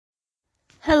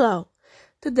Hello!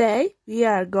 Today we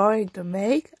are going to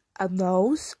make a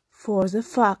nose for the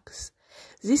fox.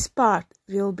 This part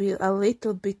will be a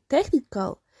little bit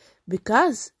technical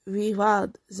because we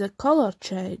want the color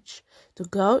change to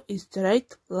go in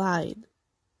straight line.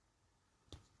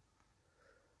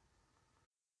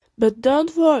 But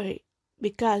don't worry,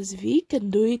 because we can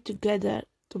do it together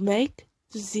to make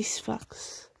this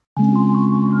fox.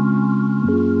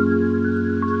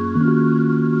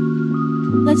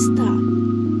 Let's start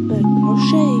by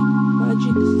crocheting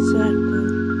magic circle,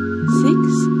 6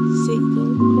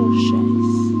 single crochets.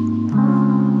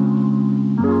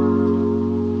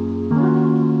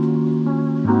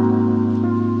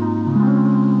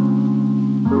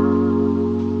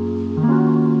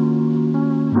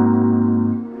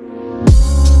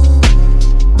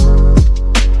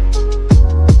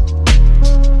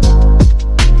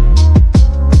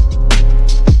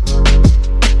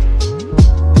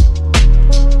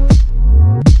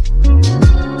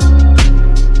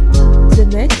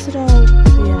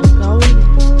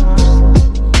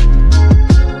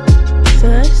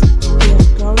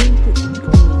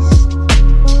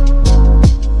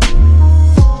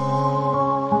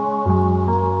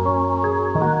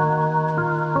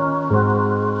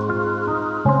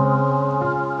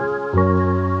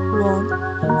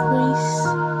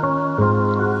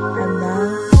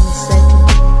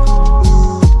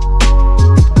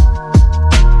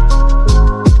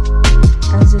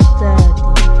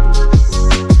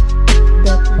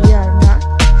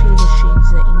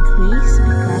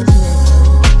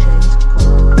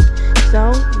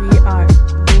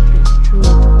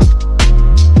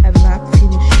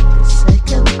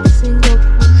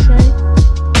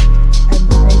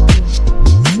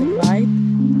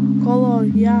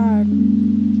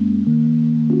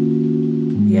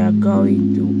 We are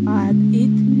going to add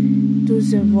it to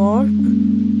the work,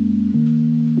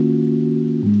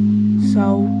 so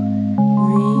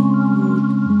we would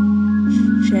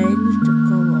change the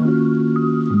color.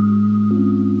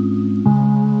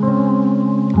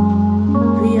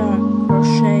 We are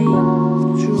crocheting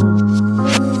through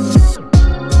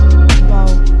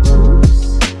both loops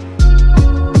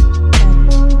and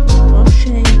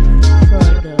crocheting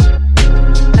further.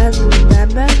 And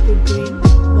remember to bring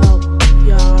both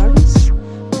yarns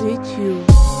with you.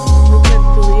 You can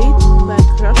do it by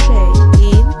crocheting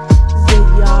in the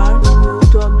yarn you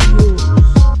don't use,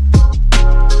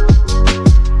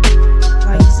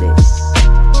 like this.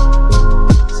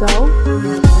 So we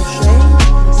are crocheting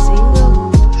a single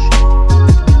crochet.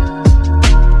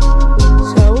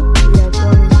 So we are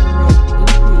going to make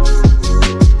increases.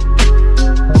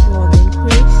 One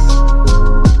increase,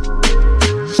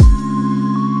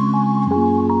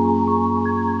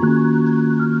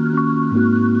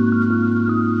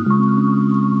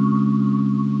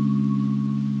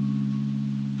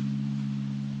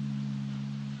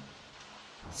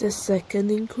 the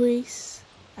second increase,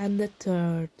 and the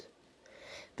third.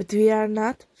 But we are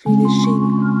not finishing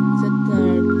the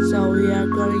third, so we are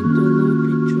going to loop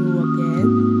it through again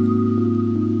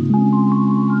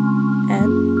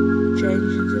and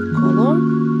changing the color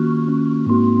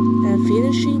and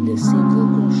finishing the single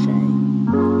crochet.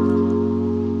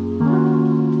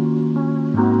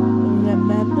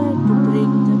 Remember to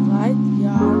bring the white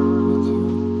yarn with you.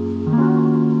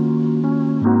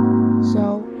 So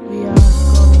we are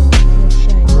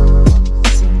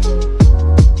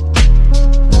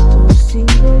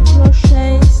single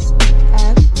crochets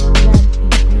and then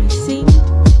increasing,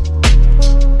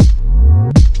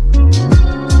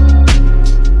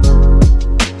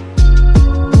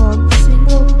 one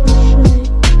single crochet,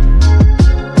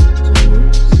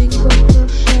 2 single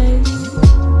crochets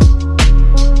and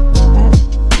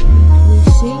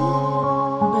increasing,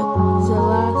 but the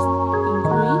last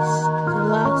increase, the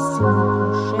last single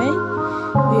crochet,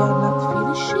 we are not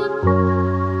finishing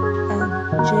and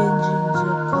changing the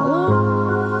color.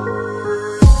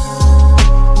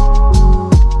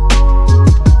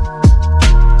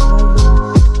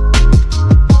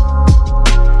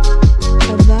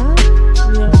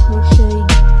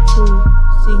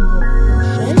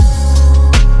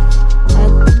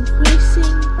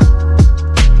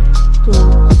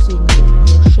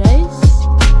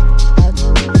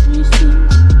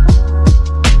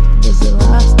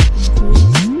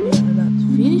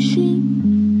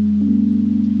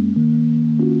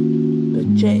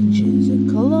 Changing the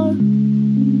color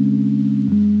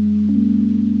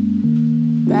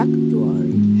back to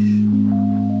orange.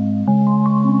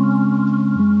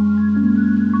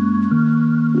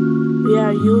 We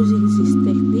are using this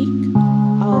technique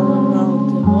all around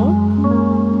the work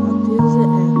until the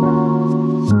end.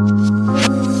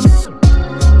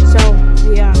 So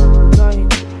we are going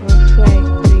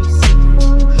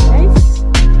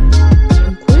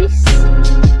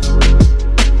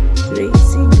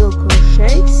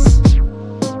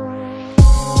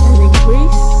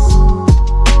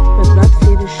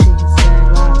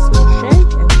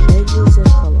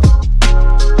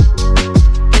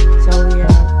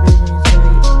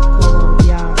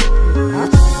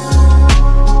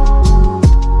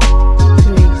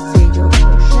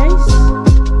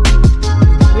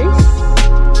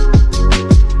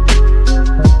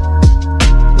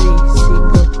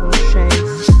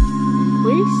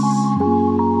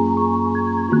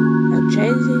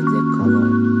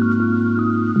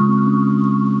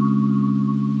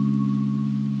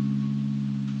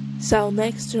So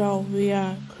next row we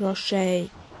are crochet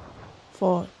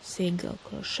 4 single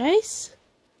crochets,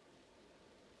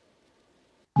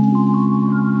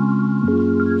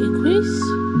 increase,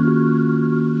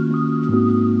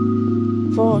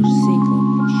 4 single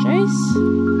crochets,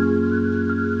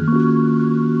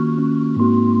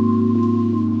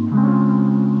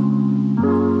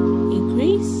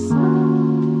 increase,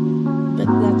 but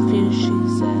that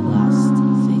finishes the last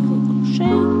single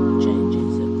crochet,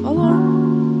 changes the color,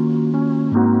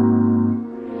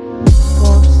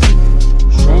 4 single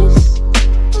crochets,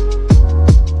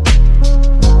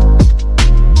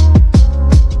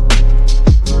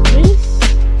 increase,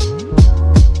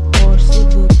 4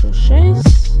 single crochets,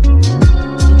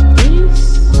 increase,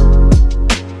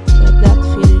 but that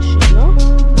finishes off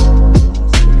the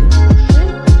last single crochet,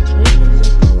 changes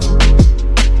the color.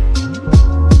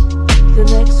 The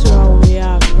next row we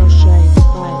are crochet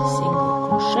 5 single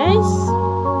crochets,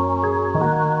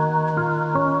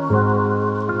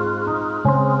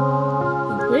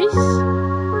 increase,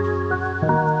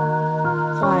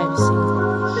 5 single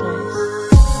crochets,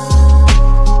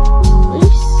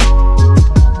 increase,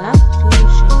 and that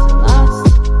finishes the last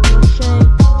crochet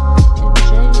and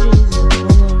changes the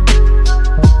color.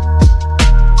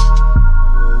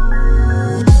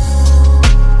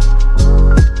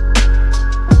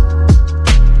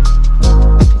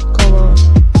 Color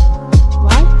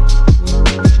white, we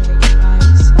crochet 5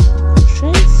 single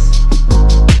crochets,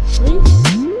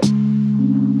 increase,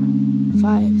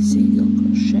 5 single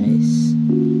crochets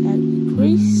and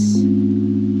increase,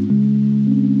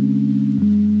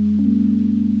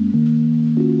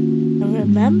 and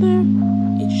remember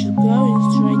it should go in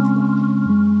straight line.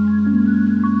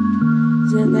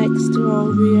 The next row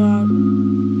we are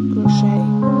crochet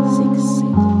 6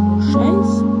 single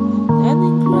crochets and then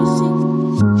increasing.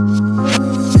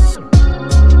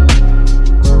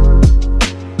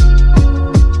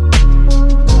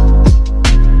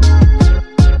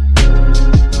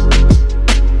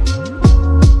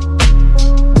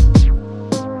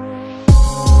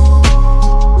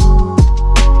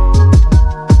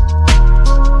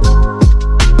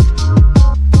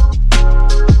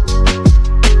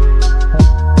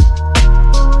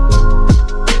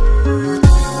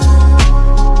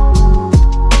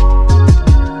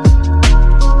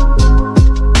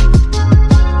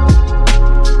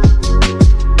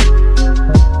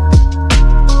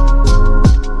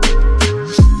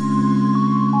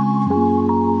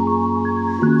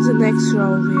 The next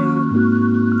row we are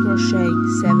crocheting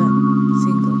 7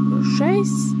 single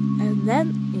crochets and then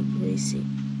increasing.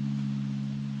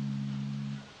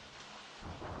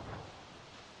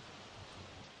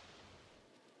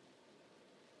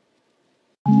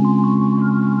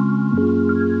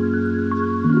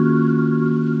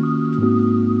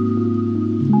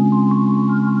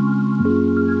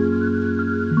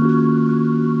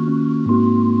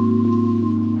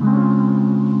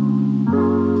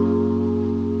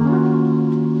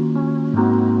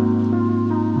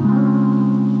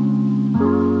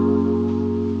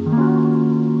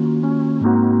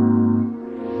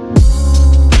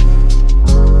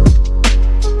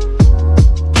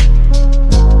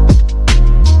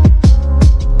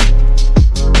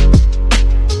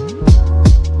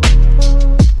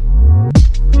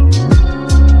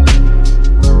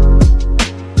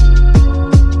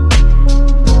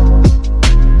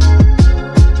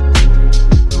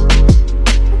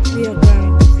 We are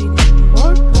going to finish the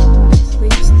work by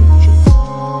slip stitching.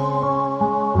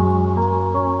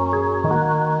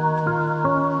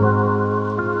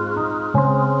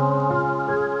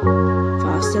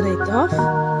 Fasten it off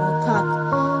and cut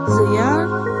the yarn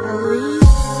and leave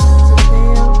the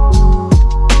tail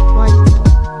white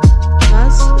long,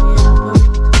 thus we are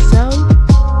going to sew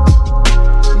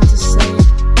with the same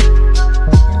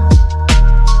yarn.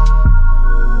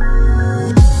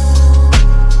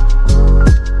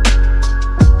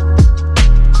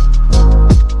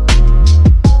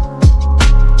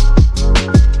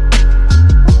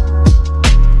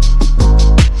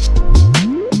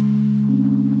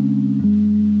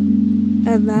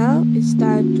 And now it's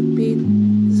time to pin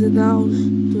the nose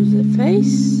to the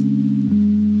face,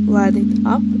 line it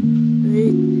up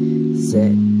with the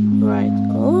right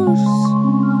colors.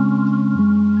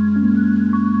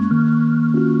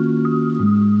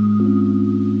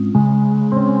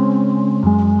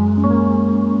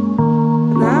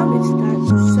 Now it's time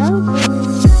to sew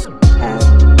and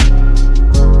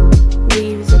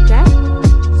leave the gap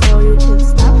so you can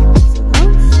stuff the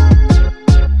nose.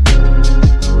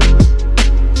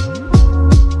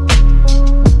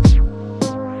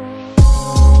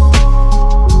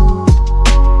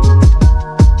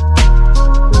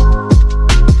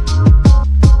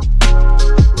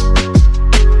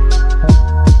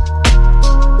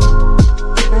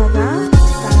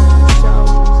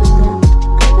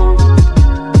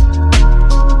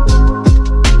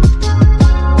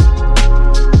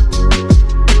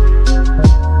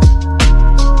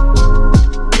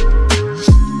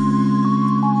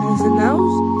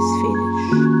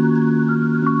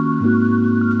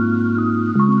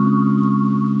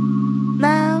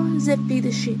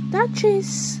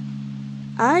 notches,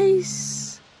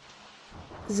 eyes,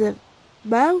 the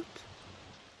mouth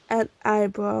and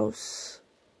eyebrows.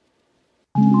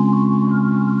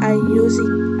 I'm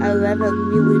using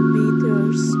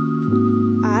 11mm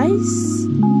eyes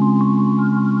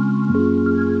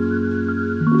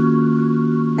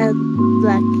and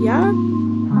black yarn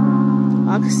to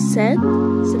accent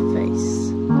the face.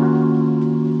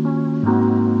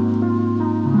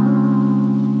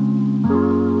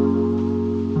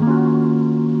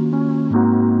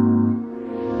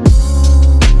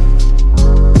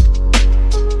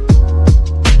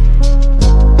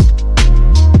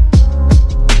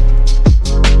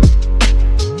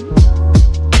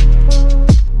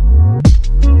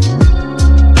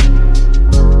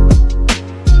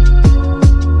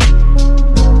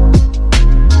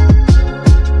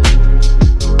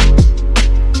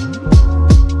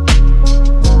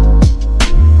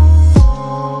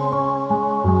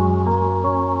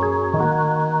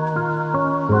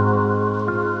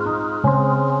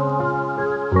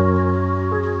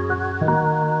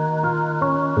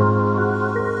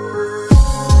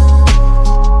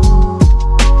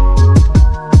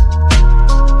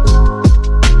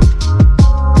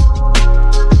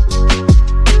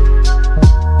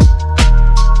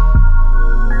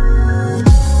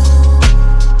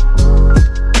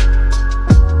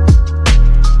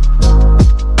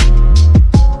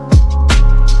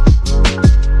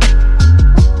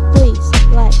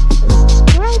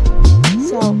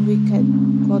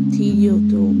 Continue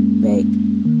to make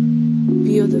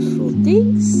beautiful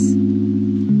things,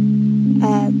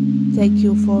 and thank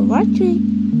you for watching,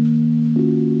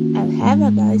 and have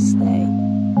a nice day,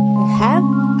 and have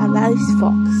a nice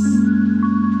fox.